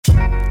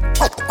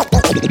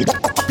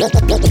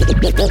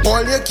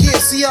All your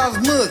kids, you have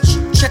much.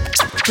 Check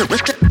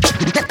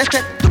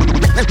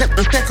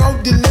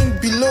out the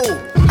link below.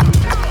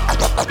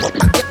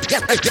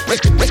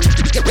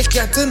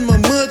 Getting my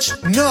merch?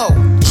 No.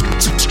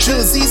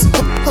 Jerseys,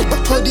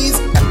 hoodies,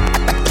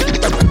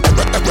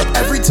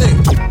 everything.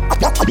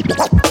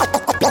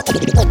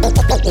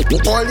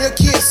 All your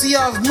kids, you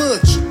have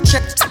merch.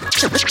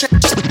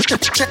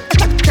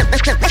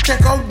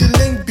 Check out the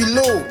link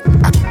below.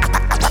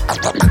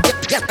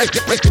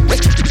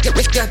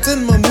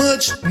 Getting my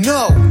merch?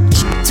 No.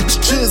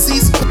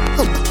 Jerseys,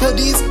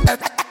 hoodies,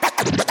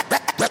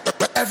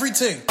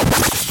 everything.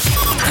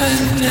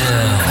 And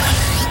now,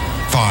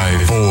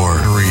 5, 4,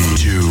 3,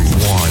 2,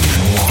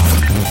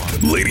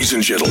 1. Ladies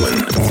and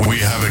gentlemen, we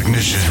have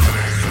ignition.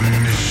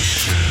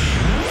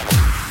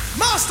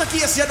 Master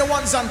KC, you're the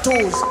ones on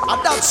toes. A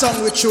that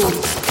song we chose.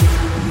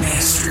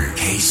 Master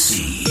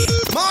KC.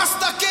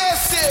 Master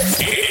KC.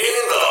 In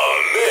the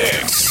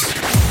mix.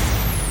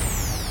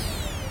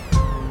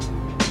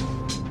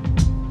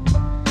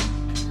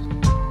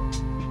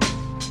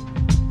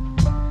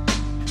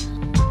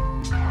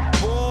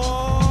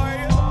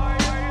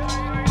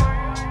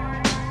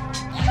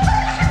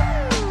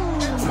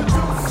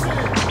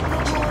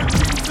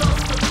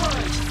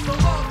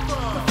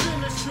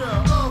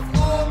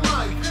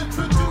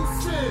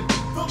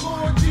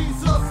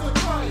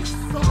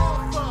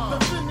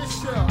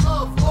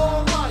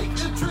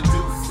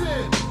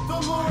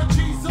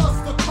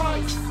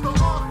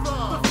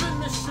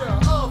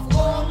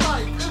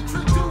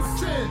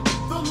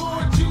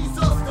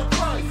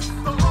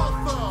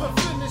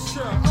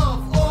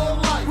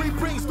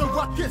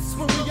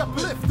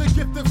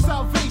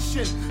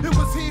 It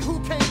was he who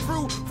came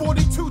through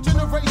 42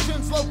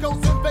 generations,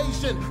 logos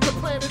invasion, the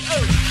planet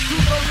Earth,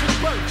 through virgin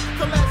birth.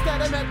 The last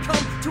Adam had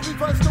come to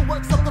reverse the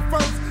works of the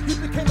first. He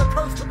became a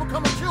curse to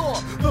become a cure.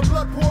 The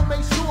blood poor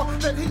made sure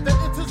that he that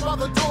enters by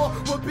the door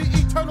will be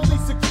eternally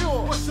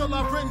secure. What shall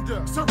I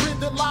render?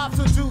 Surrendered lives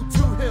are due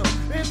to him.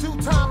 In due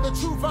time, the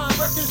true vine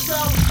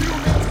reconciles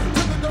humans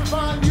to the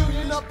divine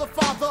union of the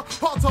Father.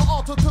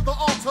 Altar to the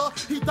altar.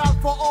 He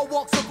died for all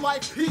walks of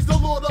life. He's the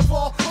Lord of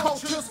all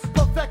cultures,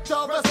 perfecter,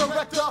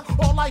 resurrector.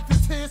 All life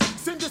is his,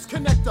 sin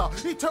disconnector,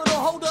 eternal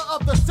holder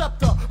of the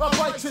scepter of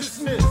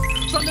righteousness.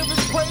 Thunder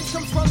his praise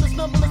comes from his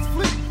numberless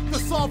fleet. The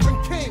sovereign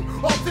king,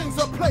 all things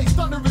are placed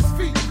under his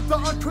feet. The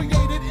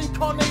uncreated,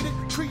 incarnated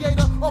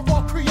creator of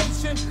all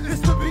creation is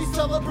to be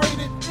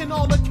celebrated in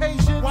all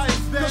occasions. Why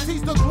is that? 'Cause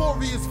he's the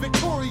glorious,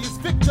 victorious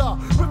victor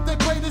with the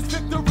greatest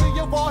victory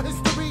of all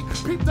history.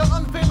 Peep the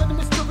unveiling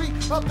mystery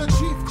of the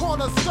chief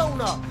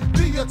cornerstoner,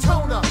 the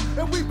atoner,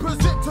 and we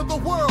present to the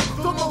world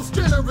the most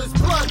generous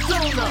blood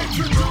donor.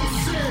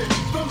 Introducing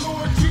the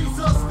Lord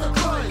Jesus the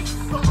Christ,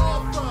 the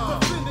author,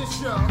 the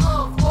finisher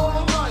of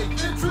all life.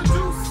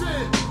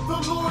 Introducing the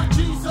Lord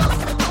Jesus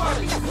the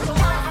Christ, the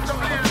author, the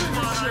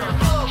finisher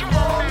of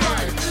all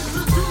life.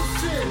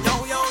 Introducing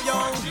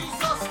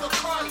Jesus the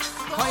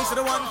Christ,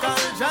 the one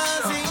called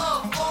Jazzy,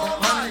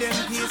 and then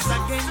peace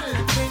again.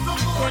 The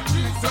Lord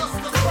Jesus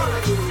the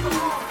Christ.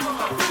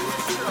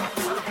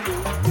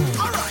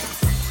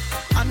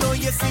 I know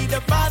you see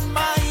the bad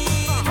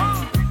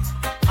mind.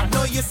 I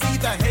know you see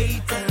the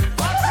haters.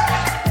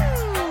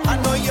 I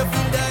know you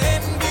feel the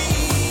envy.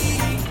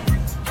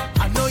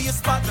 I know you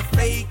spot the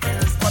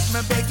fakers. But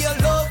me beg you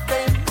love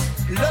them,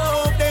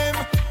 love them.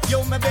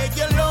 Yo, me beg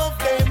you love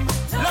them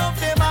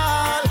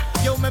all.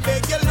 Yo, me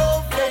beg you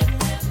love them,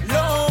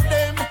 love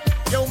them.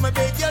 Yo, me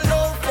beg you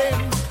love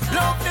them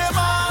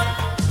all.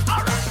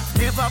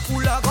 Never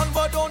pull a gun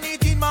but don't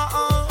it in my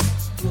arm.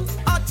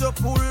 I to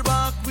pull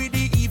back with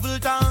the evil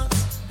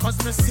dance. Cause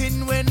me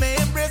sin when me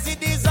embrace the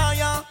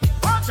desire.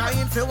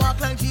 Trying to walk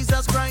like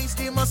Jesus Christ,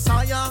 the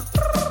Messiah.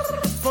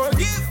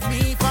 Forgive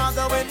me,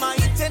 Father, when my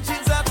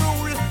intentions are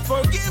cruel.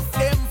 Forgive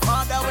them,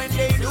 Father, when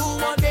they do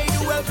what they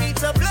do. Help me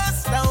to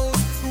bless those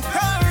who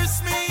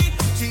curse me.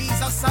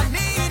 Jesus, I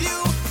need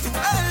you to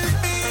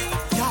help me.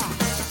 Yeah.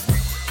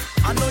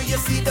 I know you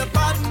see the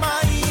bad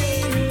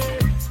mind.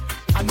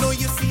 I know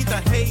you see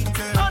the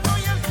hater.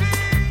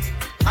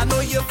 I know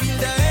you feel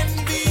the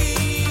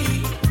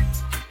envy.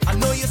 I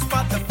know you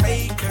spot the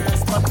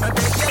fakers, but my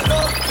beg you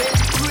love them,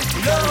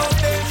 love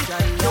them.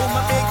 Yo,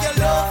 my beg you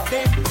love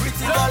them,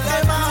 love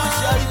them all.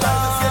 The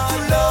Bible said to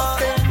love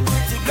them,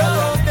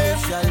 love them.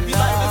 The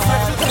Bible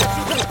said to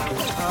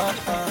love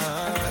them.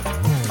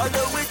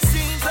 Although it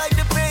seems like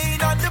the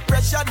pain and the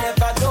pressure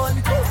never done,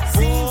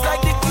 seems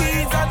like the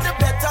keys and the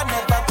better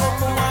never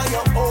come. While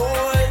you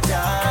hold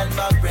on,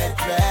 my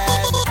brethren,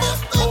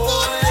 hold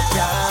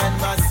on,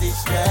 my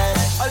sister.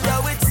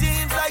 Although it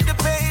seems like the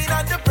pain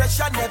and the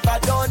pressure never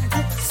done,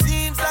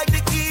 seems like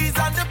the keys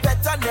and the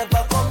better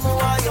never come.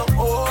 While you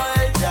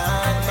hold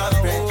on, my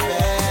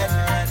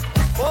brethren,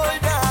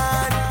 hold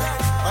on.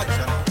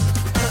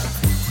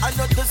 I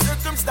know the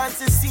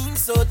circumstances seem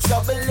so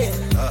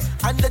troubling,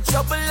 and the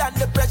trouble and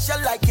the pressure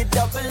like it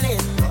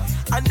doubling,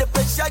 and the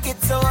pressure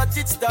gets so hot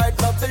it start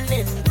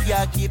bubbling.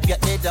 Can't keep your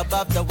head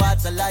above the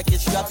water like you're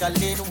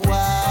struggling.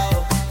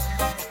 Wow,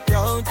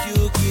 don't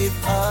you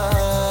give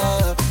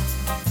up.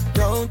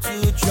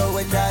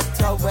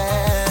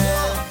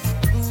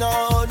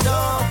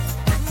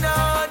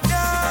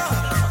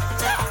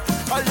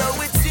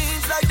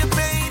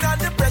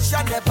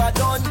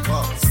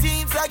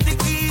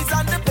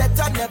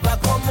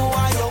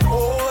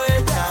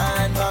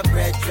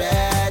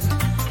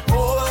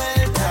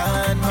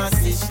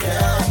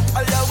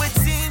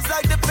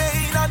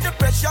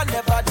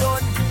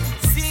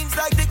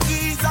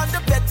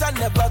 I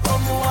never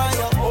come while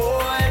you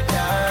hold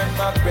down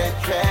my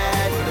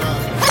brethren.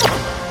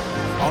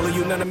 All of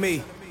you, none of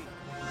me.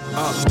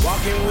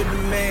 Walking with the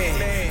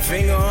man,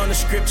 finger on the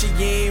scripture,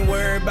 you ain't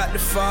worried about the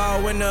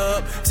fall. When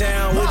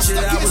uptown with you,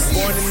 I was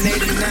born in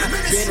 89,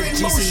 been a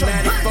GC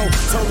 94.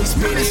 Told me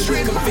spit it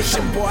with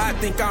conviction, boy, I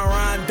think I'm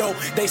Rondo.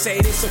 They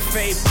say this a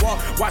fake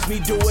walk, watch me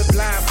do it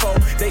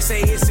blindfold. They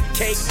say it's a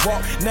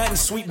cakewalk, nothing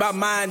sweet by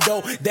mine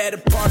though. That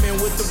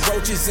apartment with the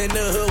roaches in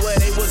the hood where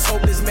they was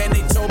hopeless, man,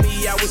 they told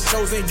me I was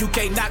chosen. You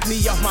can't knock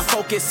me off my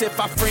focus. If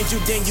I friend you,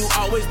 then you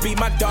always be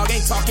my dog.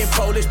 Ain't talking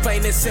Polish,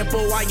 plain and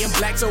simple. I am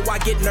black, so I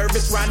get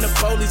nervous round the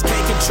police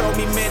can't control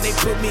me, man, they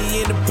put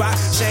me in the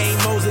box. Shane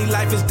Mosley,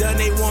 life is done,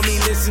 they want me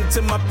listen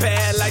to my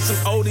pad like some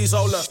oldies.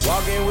 Hold up,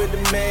 walking with the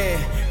man,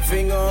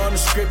 finger on the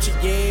scripture,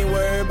 you ain't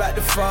worried about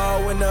the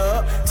fall. When the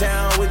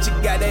uptown with you,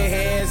 got their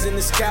hands in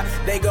the sky,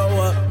 they go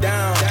up,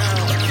 down.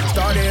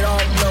 Started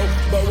off low,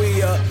 but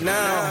we up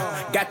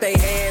now. Got their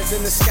hands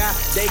in the sky,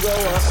 they go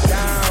up,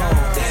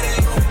 down.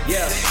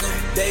 Yeah,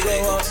 they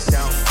go up,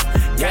 down.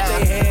 Got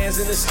their hands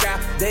in the sky,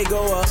 they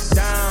go up,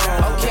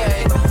 down.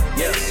 Okay,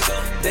 yeah,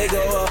 they go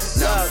up,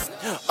 look.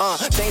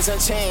 Things done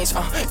changed.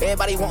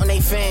 Everybody wanting they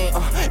fame.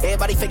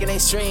 Everybody faking they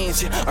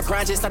streams. Our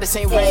grind just not the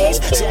same range.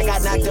 See, I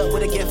got knocked up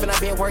with a gift and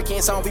I've been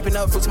working, so I'm reaping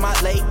up fruits of my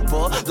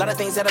labor. A lot of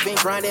things that I've been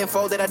grinding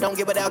for that I don't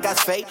give without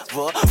God's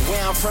favor.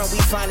 Where I'm from, we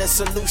find a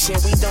solution.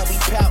 We don't be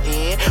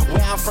pouting.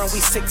 Where I'm from, we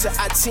stick to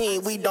our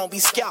team. We don't be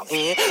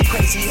scouting.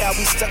 Crazy how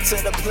we stuck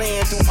to the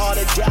plan through all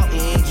the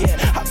doubting. Yeah,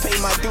 I paid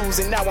my dues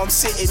and now I'm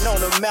sitting on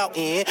the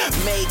mountain.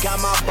 May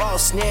got my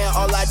boss now.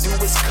 All I do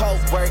is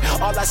cold work.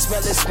 All I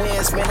smell is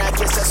winds, man. I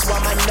guess that's why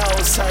my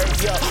nose hurt.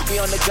 Yo, we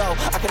on the go.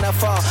 I cannot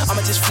fall.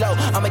 I'ma just flow.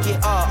 I'ma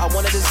get all I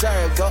wanna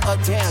deserve. Go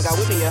up, down. Got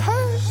with me, it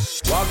hurt.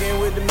 Walking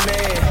with the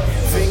man,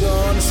 finger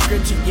on the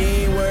scripture, you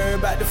ain't worried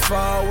about the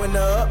fall. When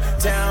the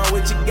uptown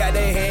with you, got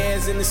their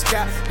hands in the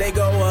sky, they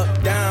go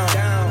up,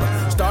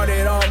 down.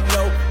 Started off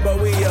low, but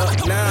we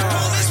up now.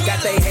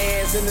 Got their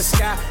hands in the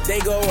sky, they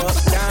go up,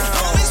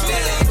 down.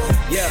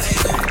 Yeah,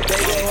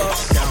 they go up,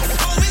 down.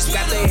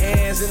 Got their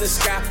hands in the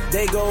sky,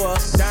 they go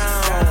up,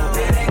 down.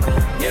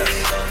 Yeah,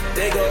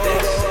 they go up.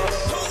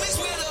 Homies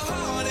where the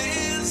heart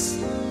is.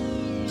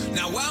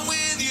 Now I'm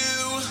with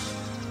you.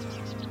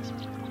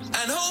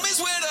 And home is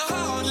where the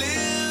heart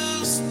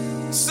lives.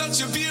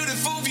 Such a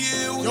beautiful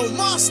view. Yo,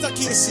 Master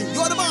Casey,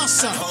 you're the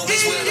master. Home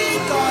is where the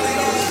heart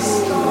is.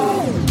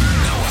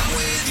 Now I'm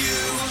with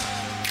you.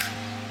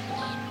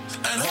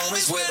 And home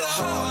is where the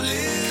heart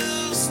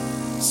lives.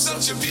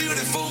 Such a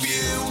beautiful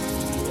view.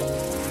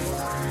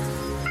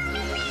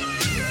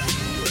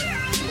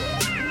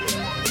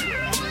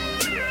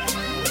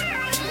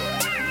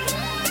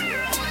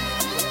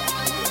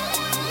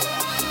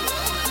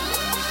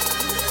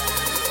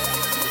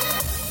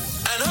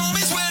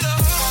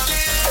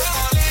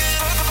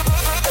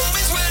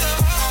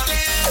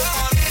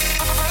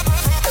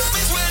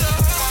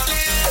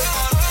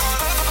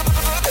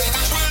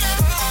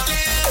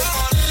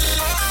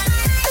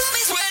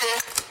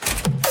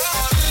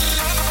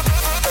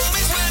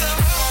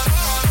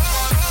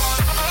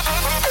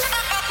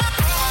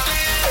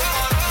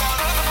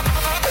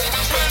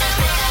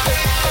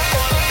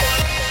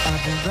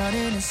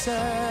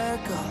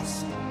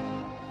 Circles,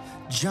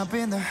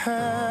 jumping the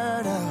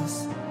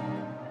hurdles,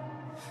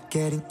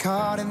 getting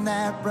caught in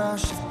that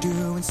rush of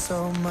doing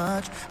so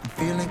much. I'm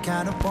feeling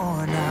kind of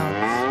worn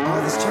out.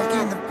 All this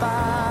checking the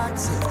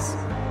boxes,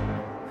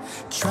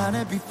 trying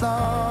to be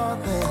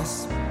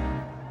flawless,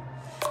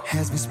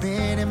 has me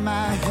spinning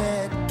my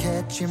head,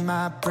 catching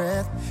my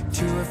breath,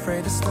 too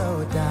afraid to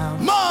slow it down.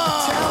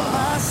 I tell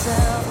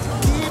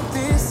myself, keep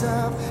this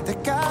up,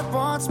 that God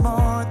wants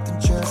more than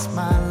just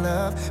my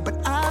love. But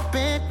I've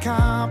been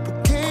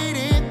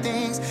complicating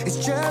things, it's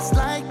just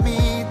like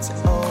me to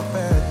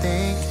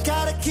overthink.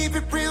 Gotta keep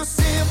it real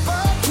simple,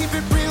 keep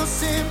it real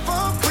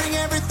simple. Bring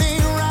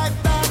everything right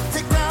back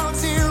to ground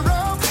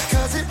zero,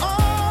 cause it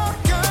all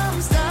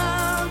comes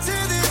down to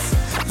this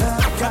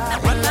love God.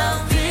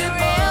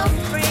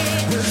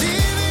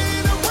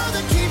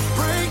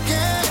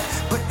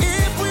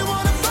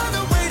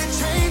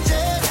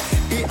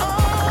 It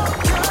all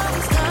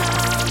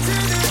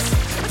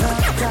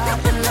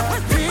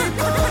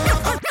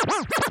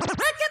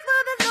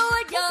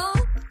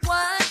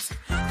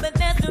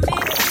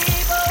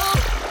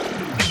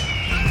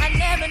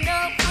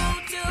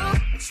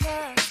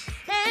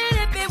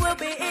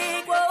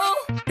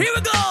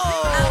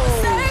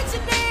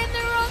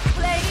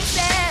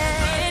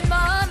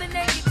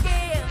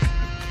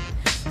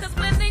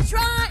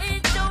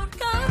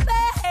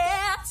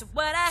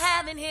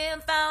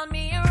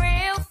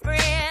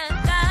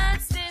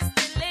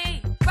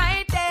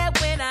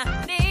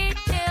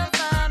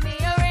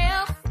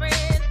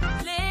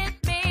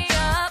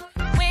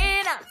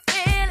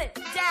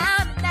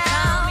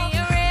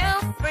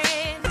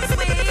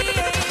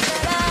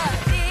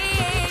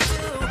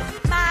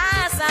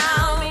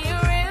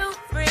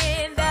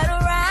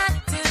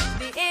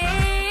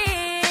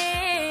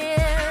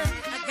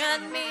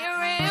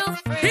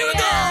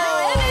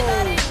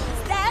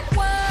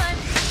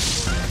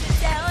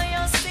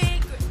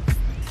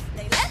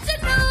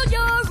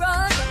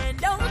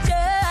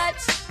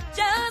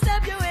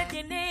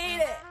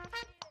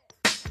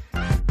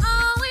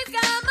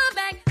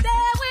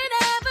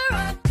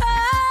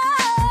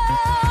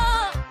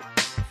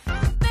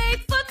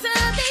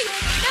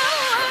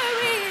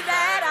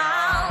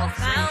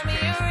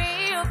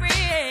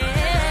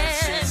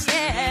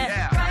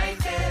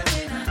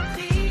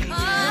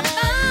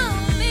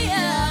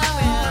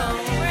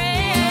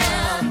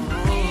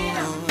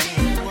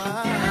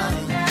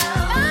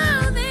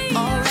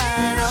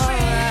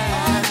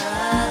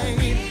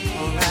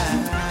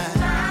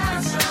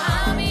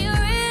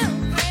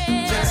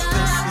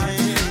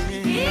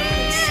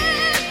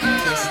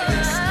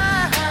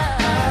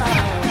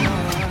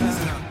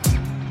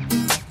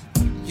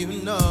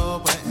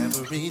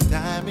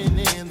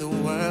in the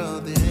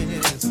world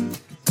is.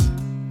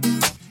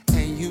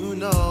 And you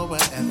know where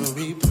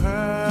every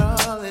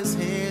pearl is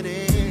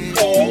hidden.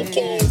 And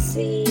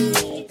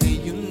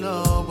you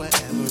know where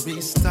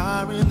every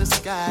star in the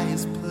sky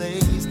is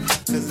placed.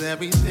 Cause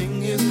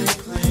everything is made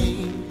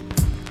plain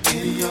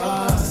in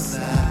your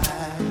sight.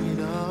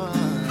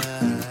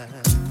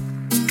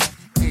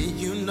 And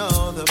you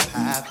know the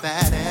path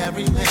that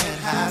every man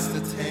has to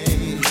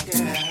take.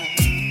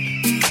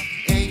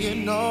 And you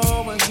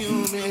know we're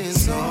human,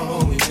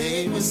 so we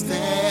make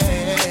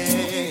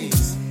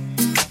mistakes.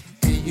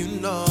 And you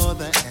know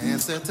the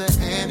answer to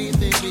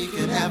anything we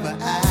could ever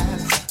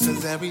ask.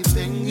 Cause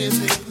everything is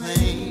made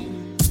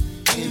plain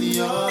in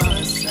your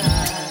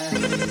sight.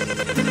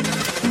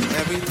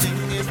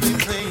 Everything is made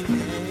plain,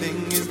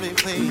 everything is made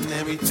plain,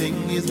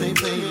 everything is made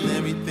plain,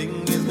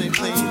 everything is made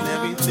plain,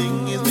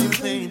 everything is made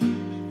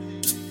plain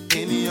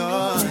in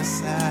your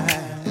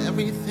sight.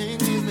 Everything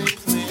is made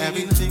plain,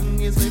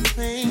 everything is made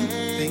plain,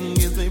 everything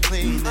is made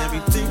plain,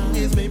 everything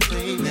is made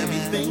plain,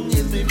 everything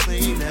is made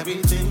plain,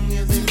 everything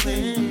is made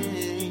plain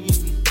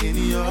in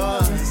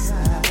your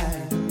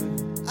sight.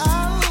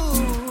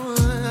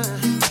 Oh,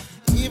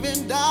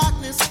 even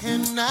darkness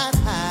cannot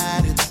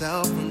hide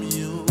itself from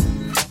you.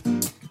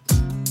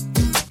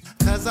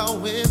 Cause all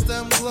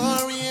wisdom,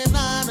 glory, and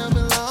honor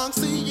belongs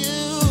to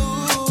you.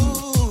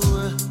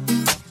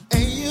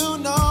 And you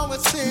know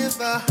what's in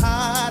the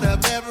heart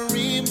of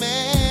every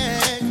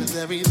man. Cause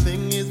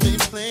everything is made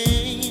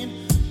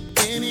plain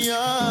in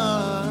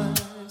your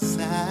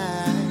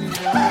sight.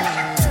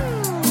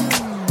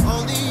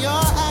 Only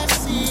your eyes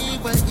see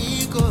where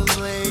eagles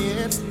lay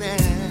its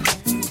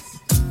nest.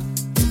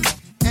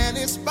 And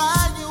it's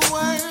by your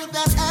word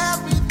that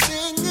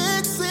everything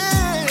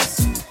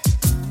exists.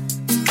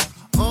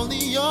 Only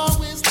your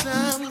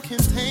wisdom can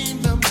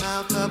tame the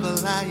mouth of a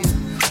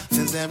lion.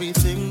 Cause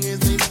everything is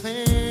made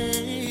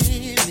plain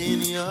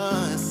in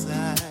your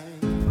sight.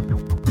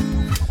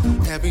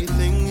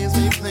 Everything is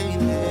made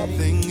plain,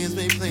 everything is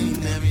made plain,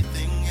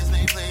 everything is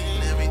made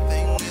plain,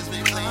 everything is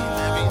made plain,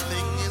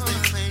 everything is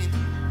made plain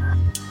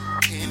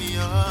in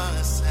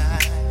your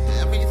sight.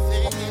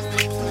 Everything is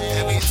made plain,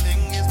 everything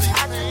is made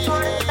plain,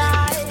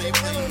 everything is made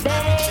plain,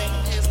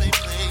 everything is made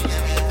plain,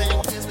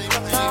 everything is made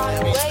plain,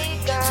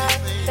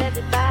 everything is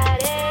made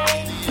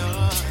plain.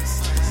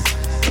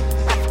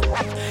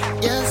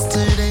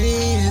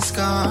 Yesterday is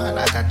gone,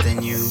 I got the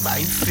new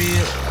vibe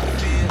feel.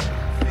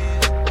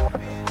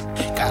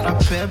 Got a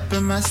pep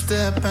in my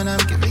step and I'm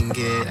giving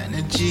it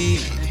energy.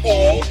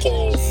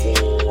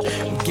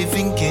 I'm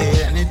giving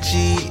it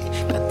energy.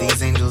 Got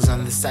these angels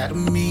on the side of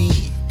me.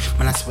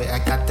 When I swear I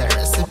got that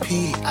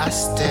recipe, I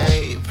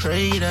stay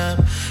prayed up,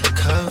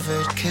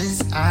 covered,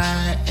 cause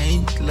I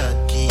ain't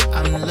lucky.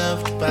 I'm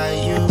loved by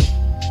you,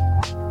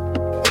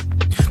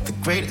 the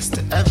greatest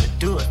to ever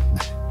do it.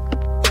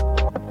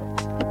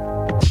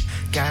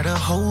 Got a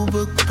whole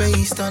book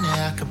based on it,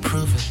 I could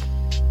prove it.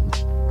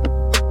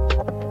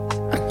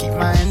 I keep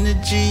my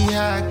energy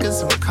high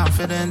cause I'm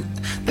confident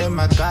that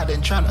my God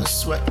ain't tryna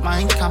sweat my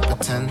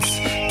incompetence.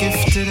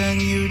 Gifted a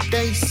new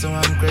day, so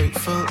I'm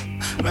grateful.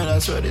 Man, I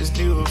swear this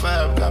new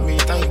vibe got me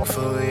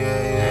thankful,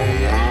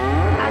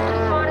 yeah. I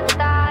just wanna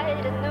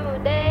start a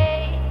new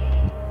day.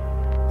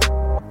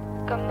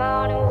 Come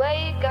on and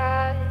wake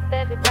up,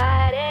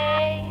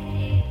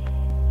 everybody.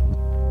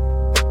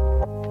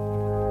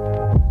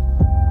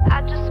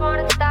 I just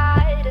wanna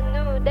start a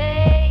new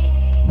day.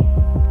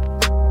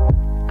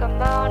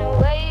 Come on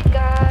and wake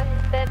up,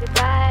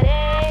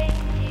 everybody.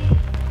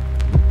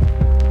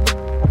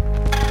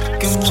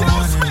 Good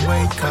morning,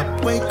 wake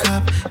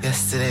up.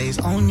 Yesterday's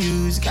old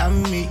news got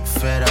me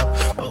fed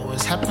up. What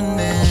was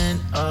happening?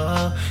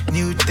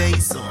 New day,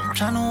 so I'm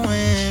tryna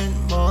win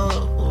more.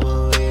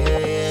 Oh,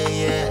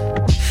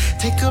 yeah.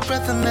 Take a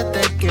breath and let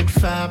that good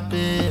vibe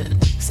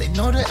in. Say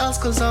no to else,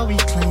 cause all we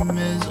claim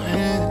is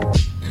win.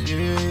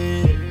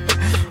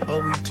 Yeah.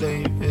 All we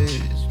claim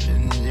is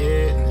win.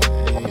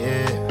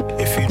 Yeah.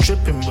 If you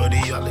tripping,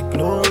 buddy, I'll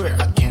ignore it.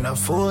 I can't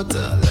afford to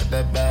let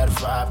that bad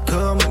vibe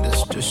come and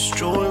just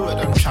destroy what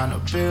I'm trying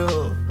to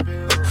build.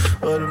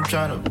 What I'm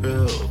trying to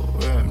build,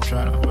 where I'm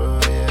trying to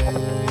build,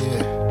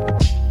 yeah.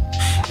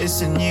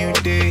 It's a new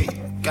day,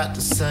 got the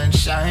sun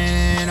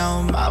shining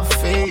on my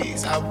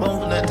face. I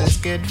won't let this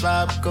good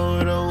vibe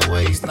go to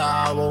waste.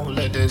 Nah, I won't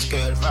let this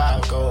good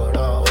vibe go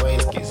to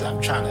waste. Cause I'm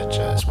trying to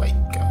just wake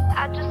up.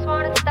 I just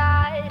wanna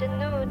start a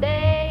new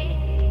day.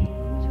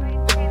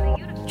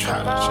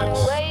 Trying Come on to and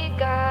just,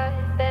 wake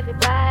up,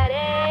 everybody.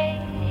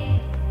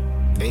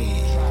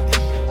 hey.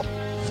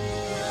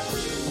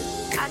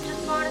 I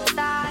just wanna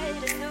start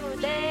a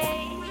new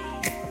day.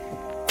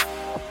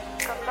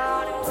 Come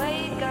on and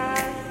wake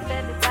up,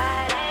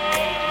 everybody.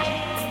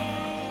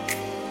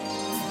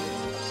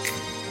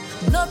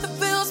 Nothing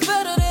feels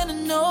better than to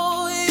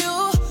know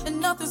you,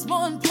 and nothing's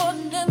more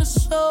important than to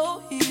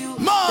show you.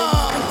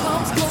 Nothing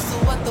comes close to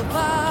what the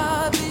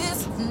vibe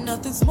is.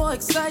 Nothing's more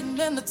exciting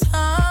than the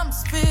time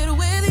spent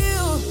with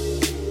you.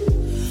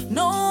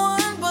 No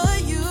one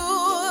but you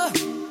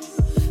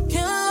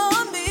can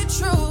love me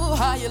true.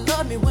 How you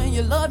love me when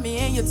you love me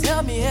and you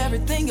tell me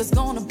everything is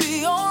gonna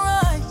be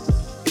alright.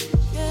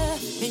 Yeah,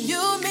 and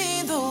you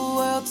mean the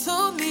world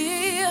to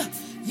me.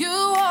 You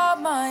are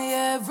my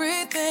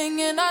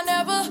everything, and I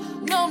never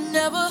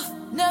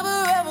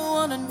ever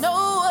wanna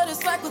know what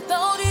it's like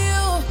without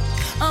you.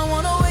 I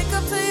wanna wake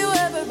up to you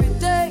every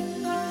day.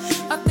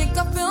 I think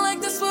I feel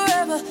like this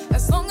forever,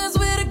 as long as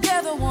we're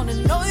together. Wanna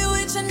know you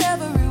each and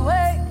every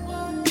way.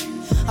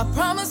 I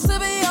promise to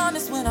be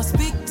honest when I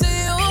speak to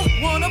you.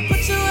 Wanna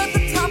put you at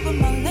the top of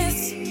my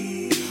list.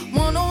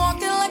 Wanna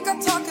walk it like I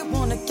talk it.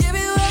 Wanna give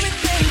you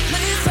everything.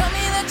 Please tell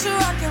me that you're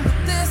rocking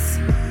with this.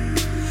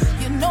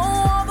 You know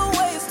all the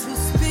ways to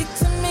speak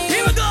to me.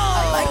 Here we go.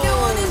 I like it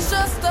when it's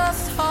just us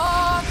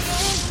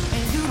talking,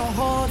 and you don't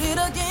hold it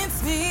against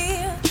me.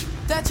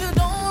 That you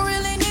don't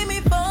really need me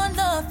for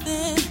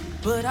nothing,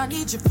 but I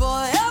need you for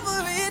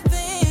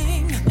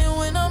everything. And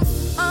when I'm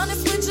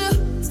honest with you,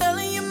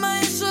 telling you my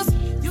issues,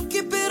 you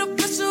keep it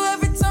official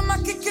every time I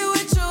kick it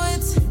with you.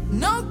 It's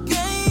no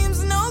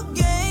games,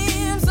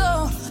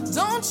 oh,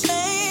 don't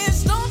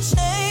change,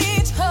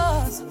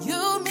 cause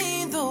you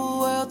mean the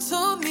world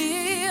to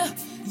me.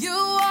 You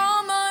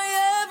are my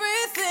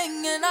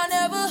everything, and I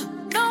never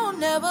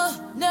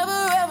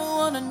ever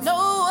wanna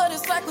know what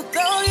it's like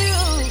without you.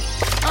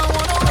 I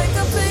wanna wake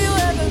up to you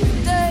every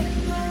day.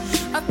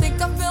 I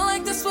think I feel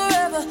like this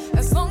forever,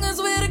 as long as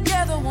we're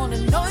together. Wanna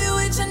know you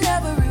each and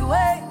every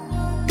way.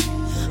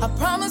 I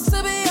promise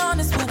to be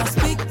honest when I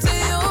speak to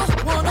you.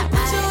 Wanna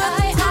put you at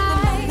the top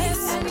of my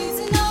list.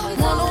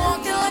 Wanna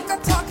walk it like I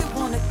talk it.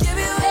 Wanna give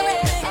you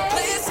everything.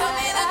 Please tell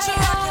me that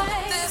you're rocking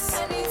with this.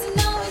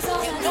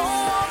 You know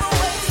all the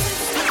ways.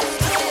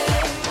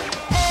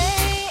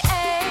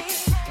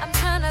 I'm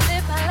trying to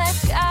live my life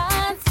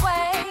God's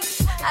way.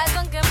 I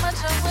don't get much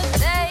of what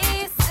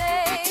they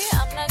say.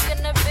 I'm not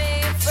gonna be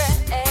afraid.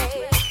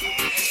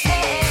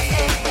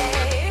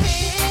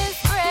 His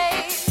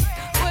grace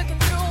working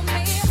through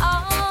me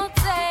all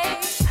day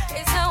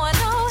is how I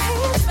know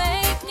He's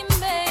making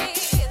me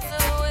into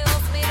who He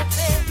wants me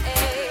to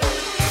be.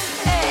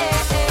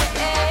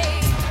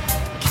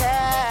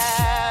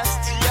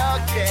 Cast your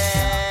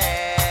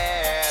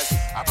cares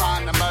upon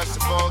the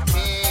merciful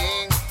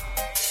King.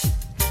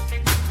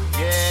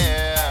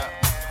 Yeah.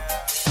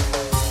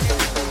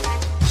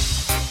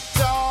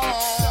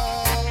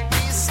 Don't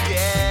be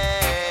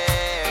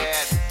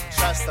scared.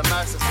 Trust the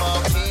merciful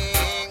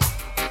King.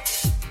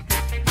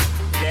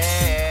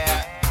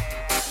 Yeah.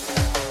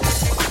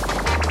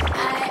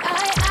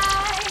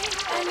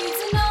 I need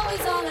to know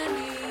is all I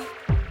need.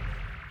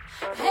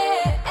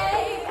 Hey,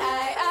 I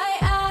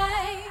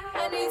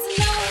need to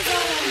know is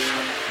all I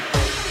need.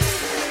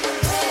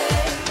 Hey,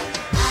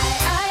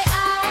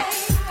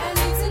 I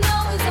need to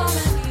know is all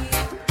I need.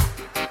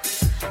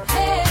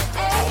 Hey,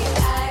 I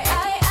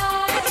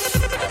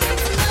need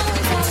to know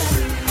is all I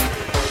need.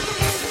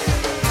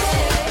 Hey.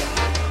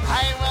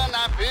 I will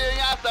not fear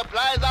your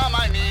supplies on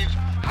my needs.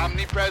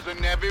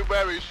 Omnipresent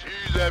everywhere, He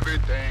sees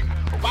everything.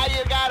 Why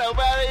you gotta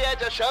worry? It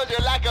just shows you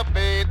like a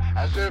fate,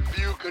 as if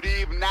you could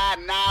even add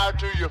now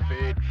to your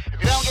fate. If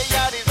you don't get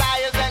your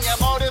desires, then your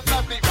motives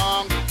must be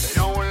wrong. They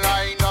don't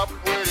line up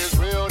with His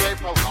will, they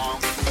prolong.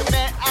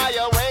 Commit all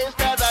your ways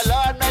to the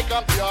Lord, make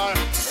them pure.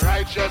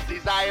 Righteous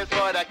desires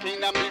for the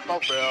kingdom be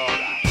fulfilled.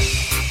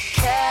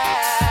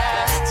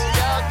 Cast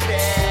your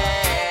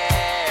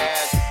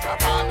cares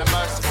upon the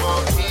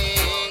merciful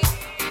King.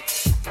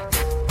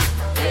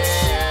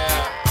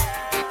 Yeah.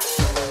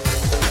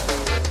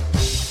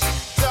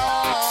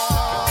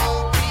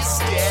 Don't be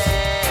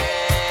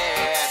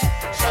scared.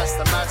 Trust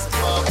the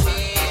merciful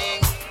King.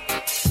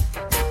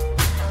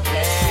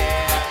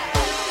 Yeah.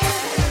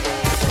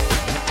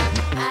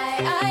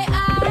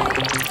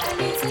 I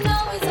need to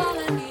know is all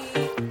I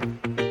need.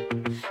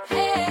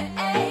 Hey,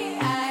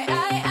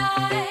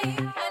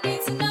 I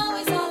need to know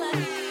is all I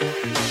need.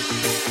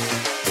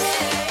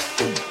 Hey,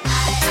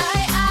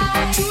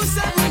 Choose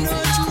and we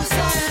know choose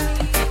and.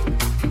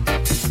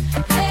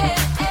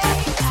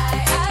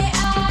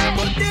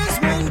 But there's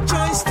one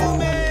choice to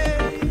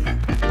make.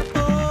 Oh,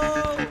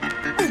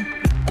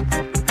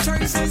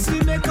 choices we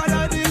make all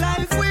of the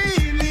life we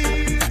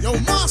live. Yo,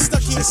 Master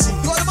Casey,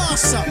 go to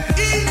Master.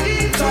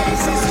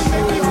 Choices we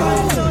make we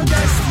find our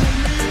destiny.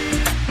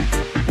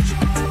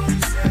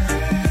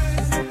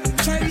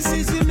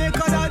 Choices we make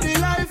all of the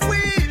life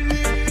we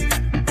live.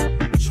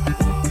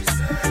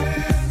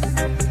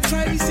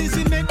 Choices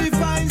we make we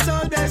find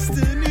our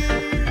destiny.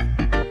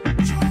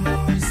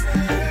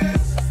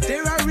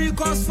 There are real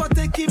cause for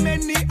taking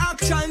many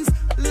actions.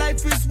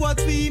 Life is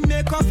what we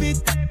make of it.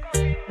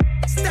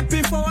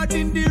 Stepping forward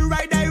in the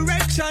right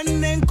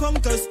direction,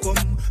 encounters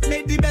come,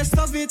 make the best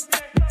of it.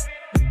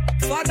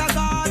 Father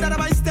God, order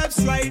my steps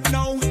right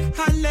now,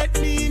 and let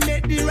me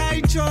make the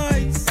right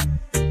choice.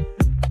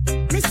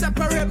 Me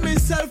separate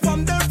myself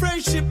from the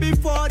friendship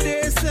before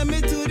they send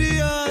me to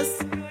the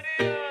earth.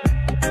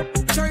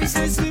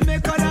 Choices we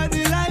make all of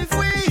the life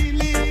we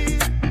live.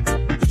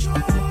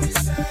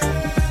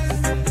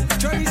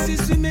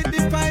 Choices we make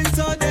defines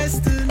our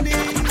destiny.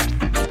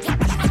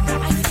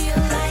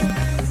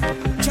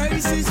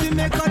 Choices we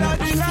make all of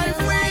the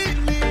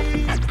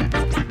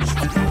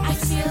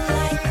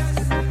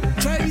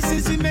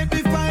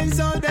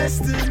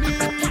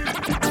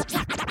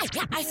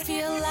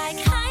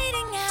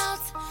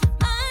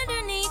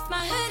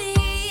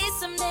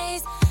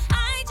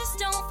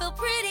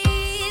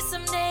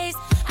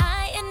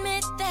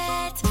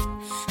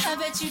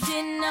Bet you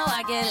didn't know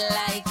I get it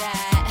like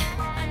that.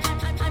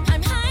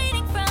 I'm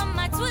hiding from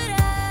my Twitter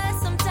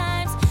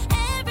sometimes.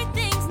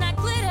 Everything's not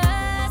glitter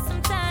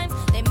sometimes.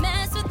 They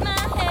mess with my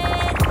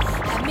head.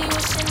 Have me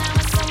wishing I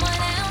was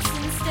someone else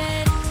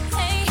instead.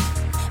 Hey,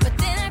 but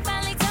then I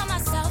finally tell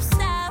myself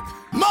stop.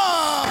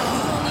 Mom!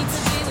 You don't need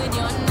to be with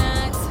your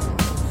nuts.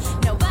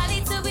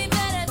 Nobody to be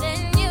better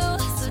than you.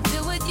 So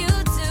do what you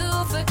do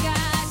for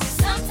God. 'Cause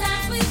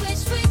sometimes we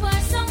wish we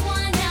were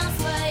someone else,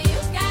 but you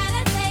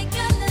gotta take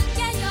a look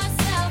at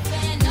yourself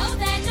and know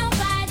that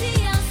nobody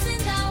else in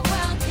the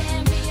world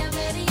can be a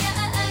better you.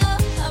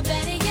 A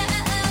better you.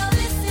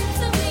 Listen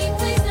to me,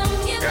 please don't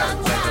give up.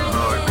 Thank the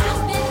Lord.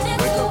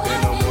 Wake up in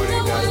the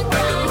morning, gotta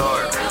thank the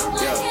Lord.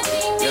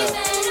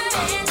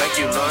 Thank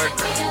you, Lord.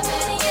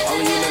 All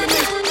of you know what I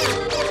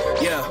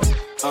mean? Yeah.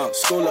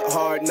 School of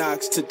hard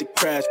knocks, took the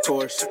crash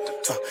course.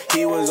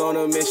 He was on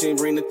a mission,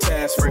 bring the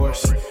task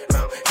force.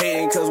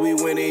 Hating cause we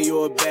winning,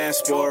 you a bad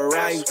sport.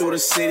 Riding through the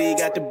city,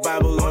 got the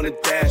Bible on the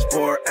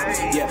dashboard.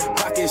 Yeah,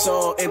 pockets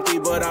all empty,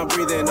 but I'm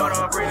breathing on.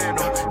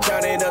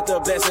 Counting up the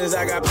blessings,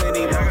 I got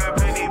plenty more.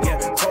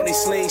 Yeah, Tony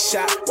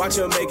slingshot, watch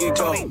him make it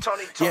go.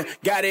 Yeah,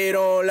 got it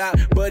on lock,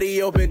 but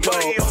he open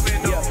door.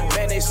 Yeah,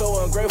 man, they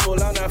so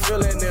ungrateful, I'm not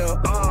feeling them.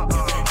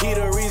 He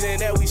the reason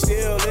that we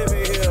still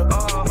living here.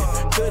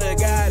 Coulda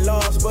got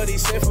lost, but he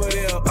sent for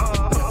them.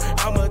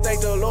 I'ma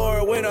thank the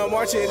Lord when I'm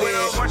marching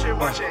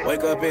in.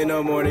 Wake up in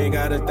the morning,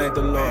 gotta thank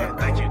the Lord.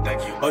 Thank you.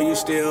 Oh, you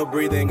still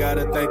breathing,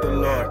 gotta thank the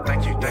Lord.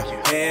 Thank you.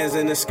 Hands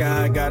in the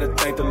sky, gotta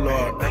thank the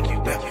Lord. Thank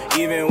you.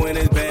 Even when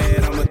it's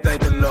bad, I'ma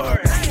thank the Lord.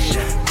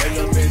 Wake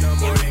up in the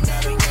morning,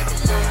 gotta thank the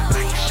Lord.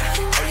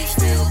 Oh, you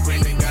still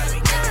breathing, gotta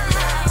thank the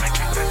Lord.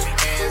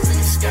 Hands in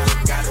the sky,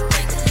 gotta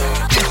thank the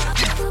Lord.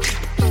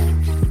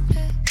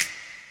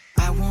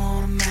 I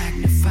wanna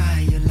magnify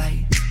your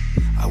light.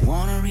 I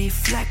wanna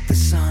reflect the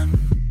sun.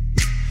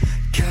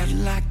 Cut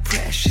like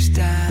precious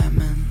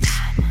diamonds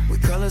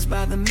with colors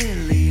by the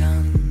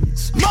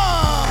millions.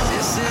 Mom!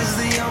 This is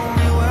the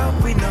only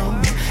world we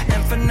know,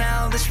 and for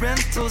now this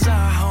rental's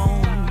our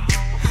home.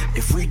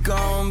 If we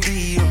gon'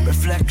 be a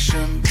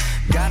reflection,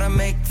 gotta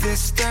make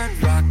this third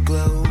rock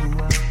glow.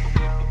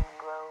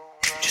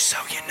 Just so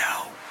you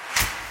know.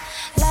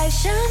 Light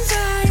shine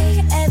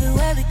bright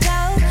everywhere we go.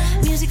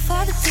 Music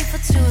for the people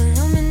to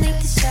illuminate.